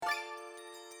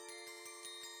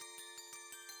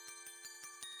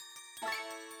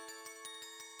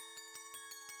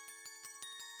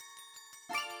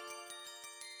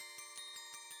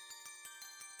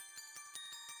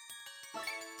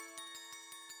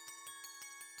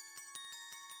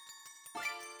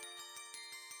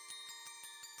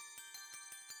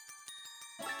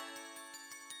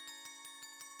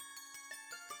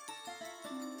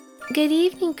Good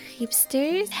evening,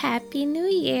 Creepsters. Happy New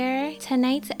Year.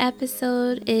 Tonight's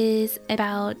episode is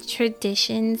about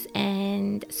traditions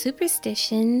and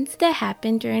superstitions that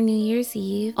happen during New Year's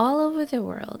Eve all over the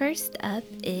world. First up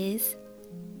is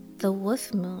the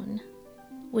wolf moon,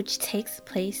 which takes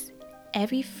place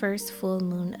every first full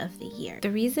moon of the year.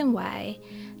 The reason why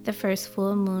the first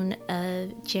full moon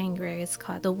of January is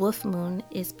called the wolf moon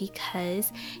is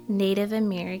because Native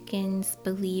Americans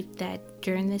believed that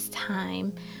during this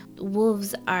time,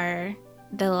 wolves are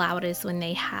the loudest when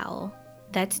they howl.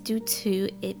 That's due to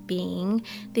it being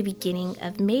the beginning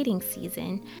of mating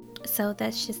season. So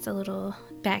that's just a little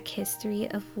back history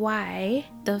of why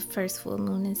the first full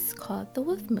moon is called the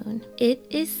wolf moon. It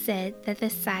is said that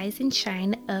the size and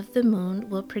shine of the moon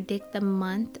will predict the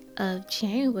month of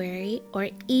January or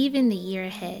even the year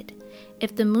ahead.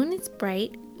 If the moon is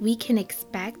bright, we can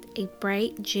expect a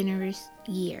bright, generous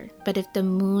year. But if the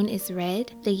moon is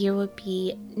red, the year will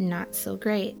be not so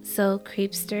great. So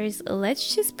Creepsters,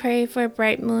 let's just pray for a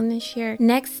bright moon this year.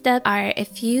 Next up are a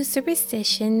few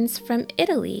superstitions from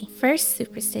Italy. First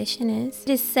superstition is,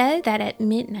 it is said that at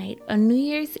midnight on New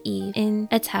Year's Eve in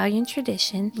Italian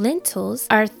tradition, lentils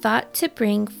are thought to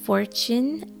bring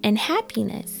fortune and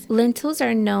happiness. Lentils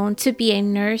are known to be a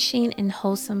nourishing and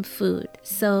wholesome food,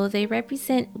 so they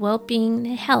represent well-being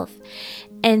and health.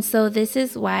 And so this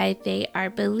is why they are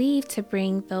believed to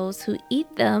bring those who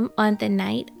eat them on the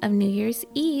night of New Year's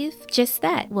Eve just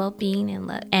that, well-being and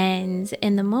luck. And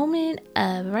in the moment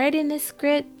of writing this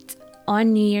script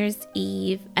on New Year's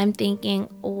Eve, I'm thinking,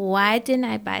 why didn't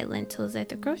I buy lentils at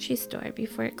the grocery store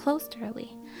before it closed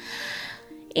early?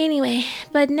 Anyway,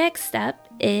 but next up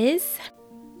is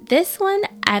this one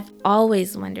I've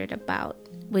always wondered about,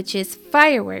 which is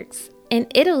fireworks. In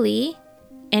Italy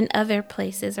and other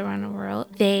places around the world,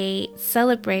 they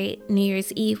celebrate New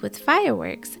Year's Eve with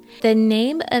fireworks. The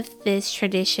name of this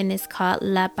tradition is called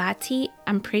Labati.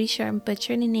 I'm pretty sure I'm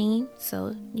butchering the name,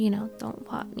 so, don't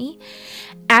fault me.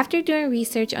 After doing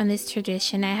research on this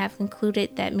tradition, I have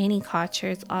concluded that many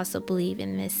cultures also believe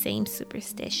in this same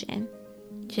superstition.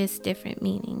 Just different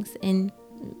meanings and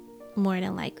more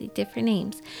than likely different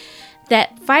names.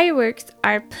 That fireworks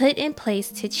are put in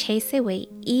place to chase away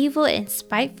evil and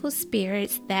spiteful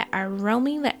spirits that are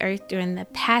roaming the earth during the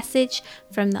passage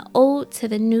from the old to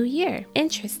the new year.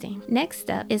 Interesting. Next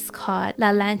up is called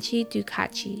La Lanci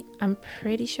Ducaci. I'm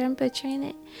pretty sure I'm butchering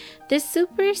it. This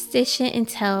superstition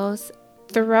entails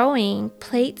throwing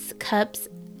plates, cups,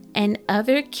 and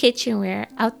other kitchenware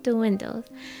out the windows.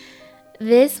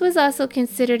 This was also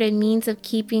considered a means of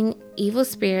keeping evil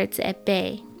spirits at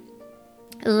bay.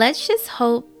 Let's just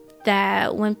hope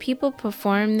that when people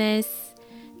perform this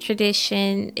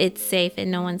tradition, it's safe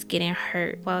and no one's getting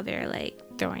hurt while they're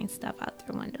throwing stuff out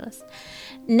their windows.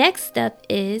 Next up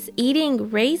is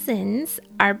eating raisins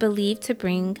are believed to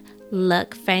bring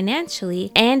luck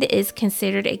financially and is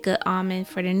considered a good omen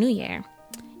for the new year.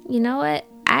 You know what?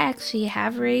 I actually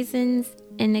have raisins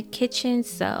in the kitchen,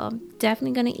 so I'm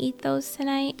definitely going to eat those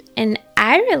tonight. In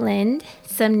Ireland,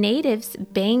 some natives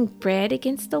bang bread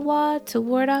against the wall to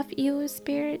ward off evil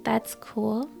spirit. That's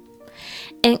cool.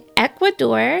 In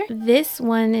Ecuador, this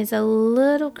one is a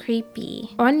little creepy.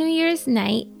 On New Year's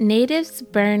night, natives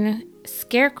burn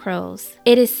scarecrows.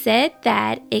 It is said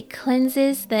that it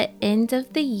cleanses the end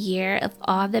of the year of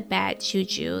all the bad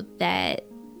juju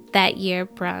that year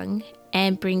brung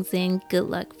and brings in good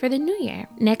luck for the new year.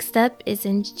 Next up is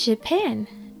in Japan.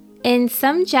 In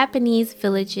some Japanese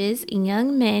villages,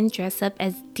 young men dress up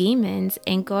as demons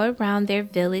and go around their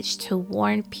village to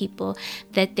warn people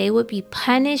that they would be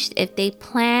punished if they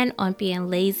plan on being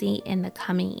lazy in the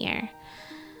coming year.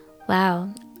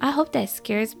 Wow, I hope that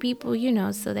scares people,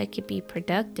 so they could be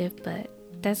productive, but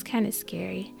that's kind of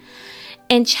scary.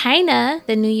 In China,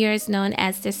 the New Year is known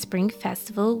as the Spring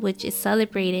Festival, which is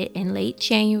celebrated in late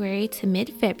January to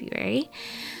mid-February.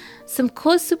 Some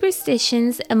cool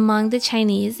superstitions among the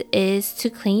Chinese is to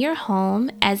clean your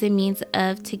home as a means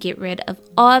to get rid of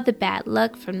all the bad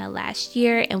luck from the last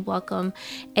year and welcome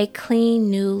a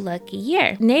clean, new, lucky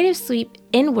year. Natives sweep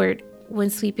inward when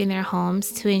sweeping their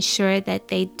homes to ensure that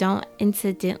they don't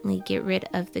incidentally get rid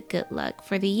of the good luck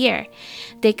for the year.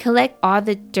 They collect all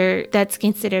the dirt that's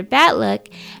considered bad luck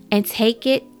and take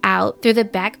it out through the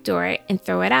back door and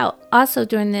throw it out. Also,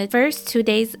 during the first 2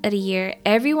 days of the year,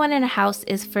 everyone in the house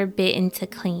is forbidden to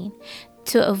clean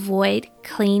to avoid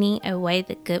cleaning away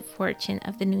the good fortune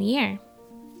of the new year.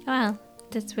 Wow,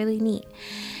 that's really neat.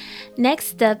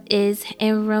 Next up is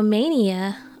in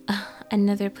Romania,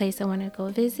 another place I want to go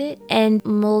visit. In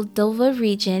Moldova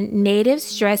region,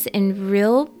 natives dress in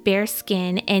real bear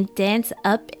skin and dance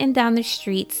up and down the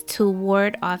streets to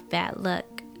ward off bad luck.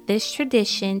 this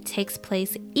tradition takes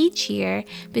place each year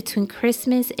between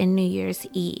Christmas and New Year's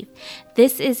Eve.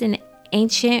 This is an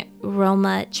ancient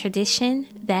Roma tradition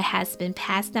that has been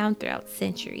passed down throughout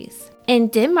centuries. In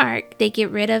Denmark, they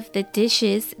get rid of the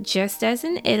dishes just as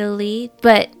in Italy,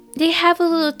 but they have a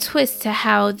little twist to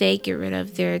how they get rid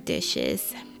of their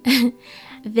dishes.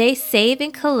 They save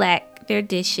and collect their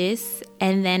dishes,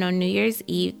 and then on New Year's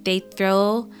Eve, they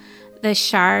throw the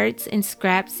shards and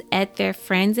scraps at their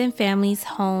friends' and family's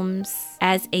homes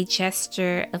as a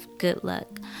gesture of good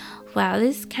luck. Wow,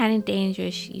 this is kind of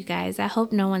dangerous, you guys. I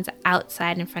hope no one's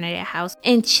outside in front of their house.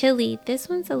 In Chile, this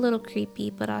one's a little creepy,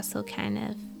 but also kind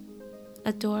of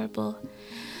adorable.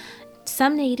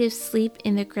 Some natives sleep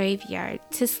in the graveyard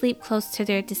to sleep close to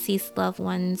their deceased loved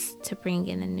ones to bring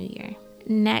in the new year.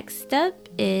 Next up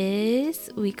is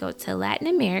we go to Latin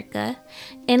America.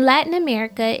 In Latin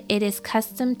America, it is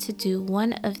custom to do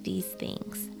one of these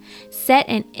things. Set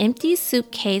an empty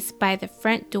suitcase by the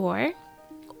front door,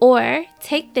 or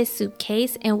take the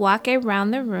suitcase and walk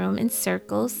around the room in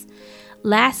circles.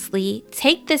 Lastly,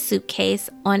 take the suitcase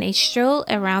on a stroll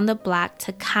around the block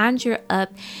to conjure up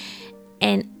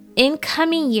an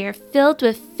incoming year filled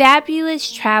with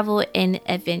fabulous travel and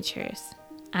adventures.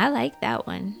 I like that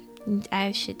one.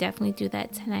 I should definitely do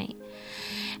that tonight.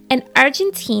 In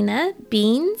Argentina,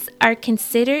 beans are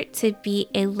considered to be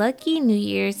a lucky New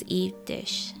Year's Eve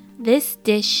dish. This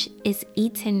dish is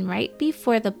eaten right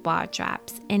before the ball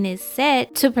drops and is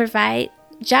said to provide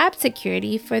job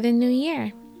security for the new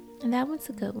year. And that one's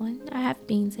a good one. I have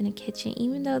beans in the kitchen,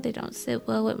 even though they don't sit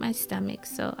well with my stomach,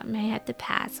 so I may have to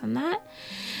pass on that.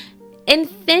 In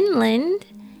Finland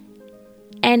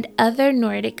and other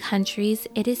Nordic countries,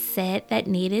 it is said that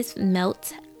natives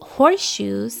melt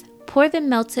horseshoes, pour the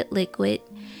melted liquid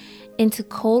into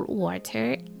cold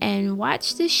water, and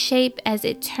watch the shape as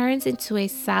it turns into a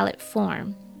solid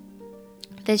form.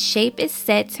 The shape is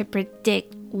said to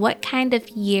predict what kind of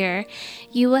year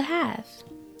you will have.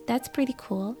 That's pretty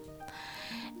cool.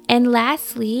 And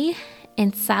lastly,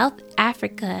 in South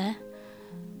Africa,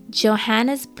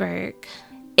 Johannesburg,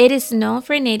 it is known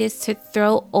for natives to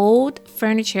throw old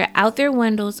furniture out their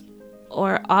windows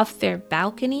or off their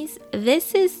balconies.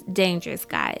 This is dangerous,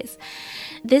 guys.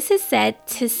 This is said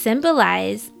to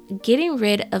symbolize getting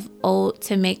rid of old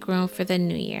to make room for the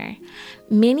new year.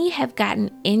 Many have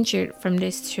gotten injured from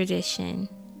this tradition.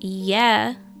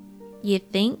 Yeah, you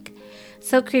think?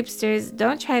 So creepsters,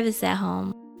 don't try this at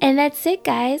home. And that's it,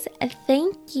 guys.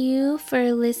 Thank you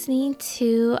for listening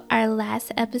to our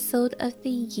last episode of the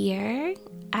year.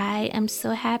 I am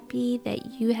so happy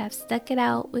that you have stuck it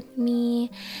out with me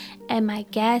and my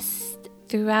guests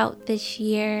throughout this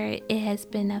year. It has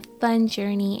been a fun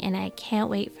journey, and I can't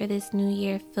wait for this new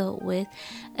year filled with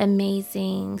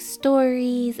amazing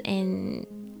stories and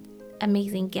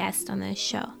amazing guests on the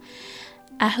show.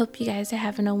 I hope you guys are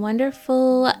having a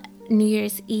wonderful New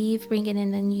Year's Eve, bringing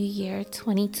in the new year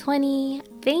 2020.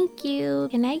 Thank you.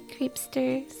 Good night,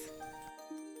 creepsters.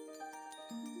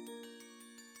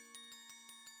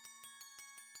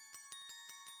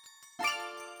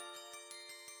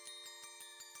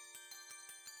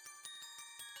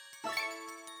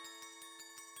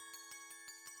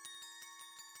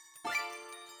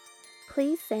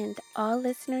 Please send all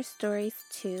listener stories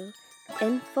to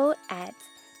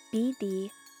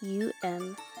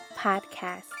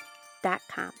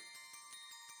info@bdumpodcast.com.